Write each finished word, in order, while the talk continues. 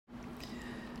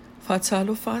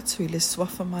Whātalo whātui le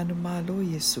swafa manu malo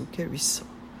Iesu Keriso.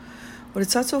 O le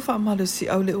tatou whaamalu si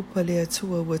au le upa le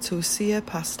atua wa tusia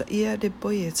pasta ia de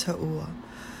boye ta ua.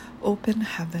 Open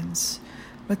heavens.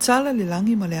 Matala le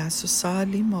langi ma le aso sa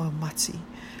lima o mati.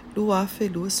 Luafe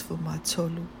luasfu ma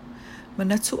tolu.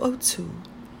 Manatu Autu.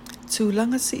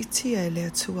 Tulaga siitia le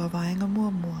atua vaenga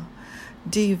mua mua.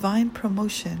 Divine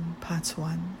Promotion Part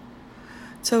 1.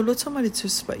 Tauloto ma le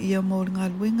Tusi Paia mo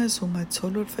ngā luenga so ma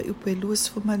tolu fa upe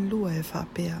luasfu ma lua e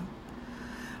apea.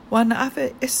 Wana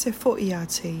ave ese fo ia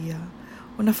te ia.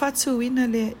 Ona atūina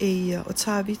le e ia o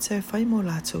Tavita e fai mo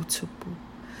latou tupu.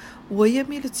 Ua ia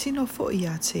molitino fo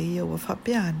ia te ia ua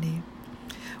fapeane.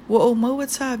 Ua o maua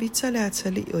Tavita le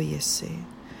atali o Iese.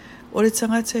 O le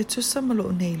tagata e tusa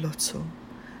malo nei loto.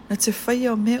 Na te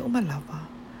faia o mea umalawa.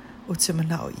 O te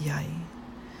mana o iai.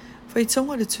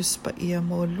 Faitauga le Tusi Paia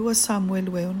mo lua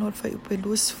Samuelu Ua no fai upe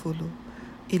luasfulu.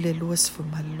 I le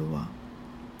luasfumalua.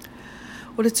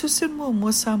 O le tusi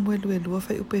mua Samuelu Ua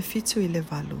fai upe fitu I le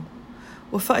valu.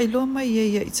 Ua faailoa mai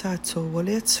ia I tatou o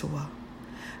le Atua.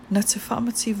 Na te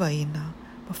faamativaina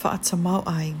ma faatamau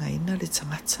aingaina le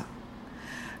tagata.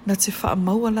 Na te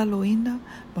faamaua laloina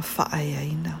ma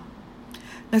faaiaina.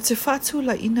 Na te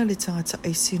faatulaina le tagata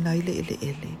aisi na I le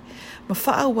eleele. Ma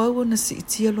faawau na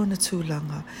siitia lona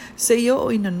tulaga se ia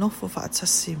o ina nofo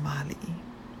faatasi malii.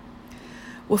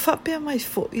 Ua faapea mai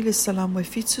fo'i le salamu e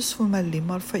fitu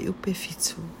sfumalima o le fai upe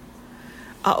fitu.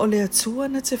 A o le Atua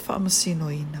na te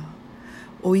faamasinoina.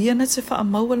 O ia na te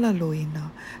faamaua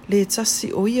laloina le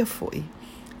tasi o ia fo'i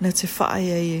na te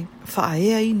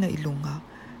faaiaina I lunga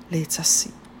le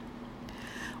tasi.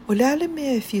 O le ale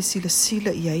mea e fia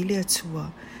sila I ai le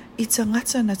Atua I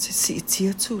tagata na te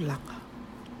siitia tulaga.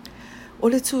 O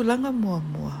le tulaga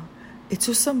mua e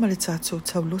tusa ma le tatou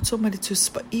Tauloto ma le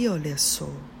Tusi Paia o le aso.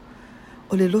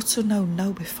 O le loto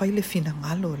nau be fai le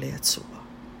finagalo o le Atua.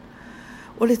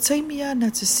 O le taimia na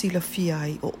te sila fia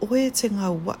ai o oe te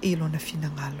gaua'i lona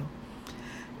finagalo.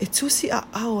 E tusi a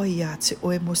awa ia te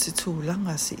oe mo se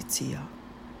tulaga siitia.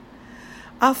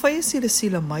 A faia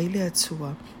sila mai le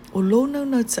Atua o lona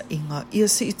na tainga ia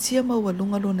siitia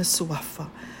maualunga lona suafa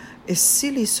e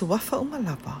sili suafa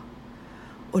umalawa.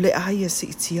 O le aia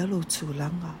siitia lo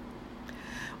tulaga.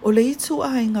 O le itu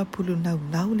ainga pulu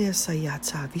nau lea sa ia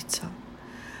Tavita.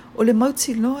 O le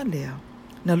mautinoa lea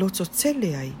na loto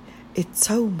tele ai e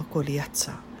tau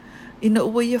makoliata. Ina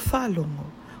ua ia whalongo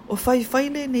o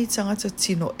whaiwhaile nei tangata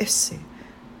tino ese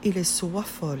I le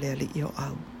suafa o lea li I o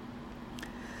au.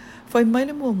 Whai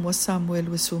maile mua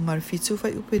Samuelu Ua marfitu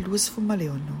whai upe luasfu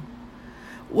maleono.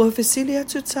 Ua vesili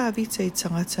atu Tavita I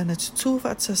tangata na tutu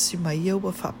vatasi mai ia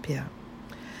ua whapea.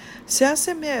 Se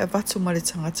ase mea e vatu ma le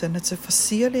tagata na te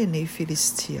fasia le nei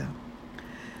Filistia.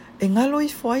 E ngalo I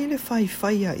whai le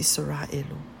faia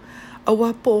Israelu. A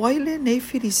wa po ai le nei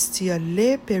Filistia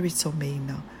le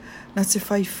peritomeina na te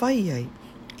faia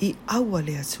I awa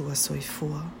le atua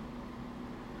soifua.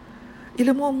 I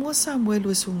le mua Samuelu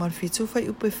Ua marfitu fai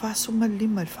upe faso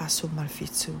malima le faso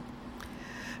marfitu.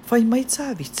 Fai mai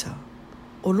Tavita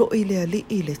o lo I le ali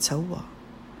I le taua.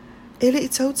 Ele I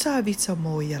tau Tavita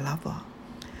mo I lava.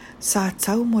 Sa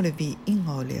tau mo le vi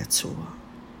inga o le Atua.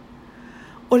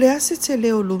 O le ase te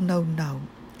leo lu nau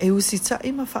e usita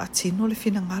I mafaatino le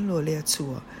finagalo o le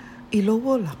Atua I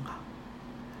lowo langa.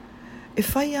 E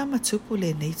fai ama tupu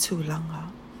le nei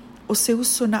tulaga o se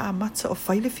uso na amata o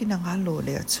fai le finagalo o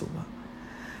le Atua.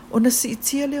 O na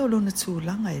siitia leo lona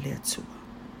tulaga e le Atua.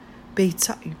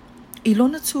 Peita'i I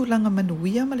lona tulaga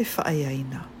manuia ma le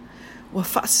faaiaina. Ua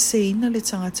faaseseina le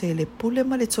tagata e le pule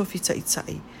ma le tofi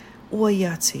taʻitaʻi ua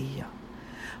ia te ia.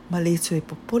 Ma le tu e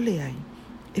popole ai,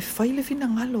 e fai le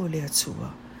finagalo o le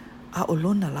Atua, a o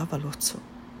lona lava loto.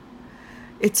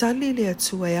 E tali le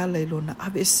Atua e ala I lona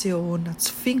ave se o ona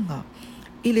tufinga,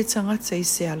 I le tagata I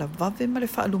se ala vave ma le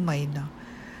faalumaina,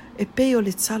 e pei o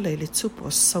le tala I le tupu o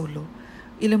Saulo,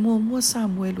 I le mua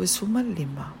Samuelu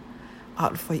Ua a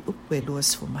o fai upu e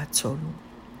luasfumatolu.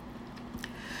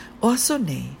 O aso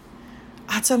nei,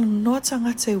 atala noa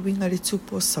tagata e winga le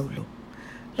tupu o Saulo,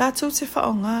 latou te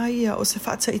whaonga ia o se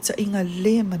whaataita inga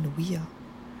le manuia.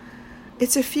 E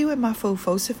te fiu e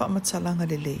mawhauwhau se whaamatalanga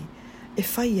le lei, e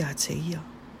whai ia te ia.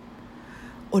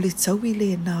 O le taui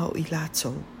le nao I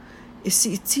latou, e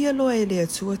si itia loa e le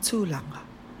Atua tūlanga,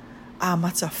 a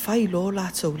mata faailoa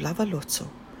latou lava loto,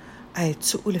 a e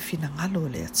tuu le finagalo o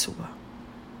le Atua.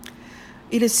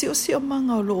 I le sio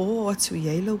manga o loo o atu I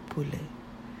ai lau pule,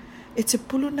 e te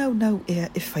pulu nau ea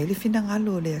e whai le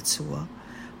finagalo o le Atua,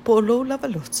 po lo lava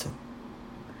loto.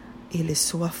 I le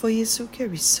suafo Iesu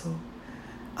Keriso.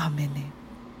 Amene.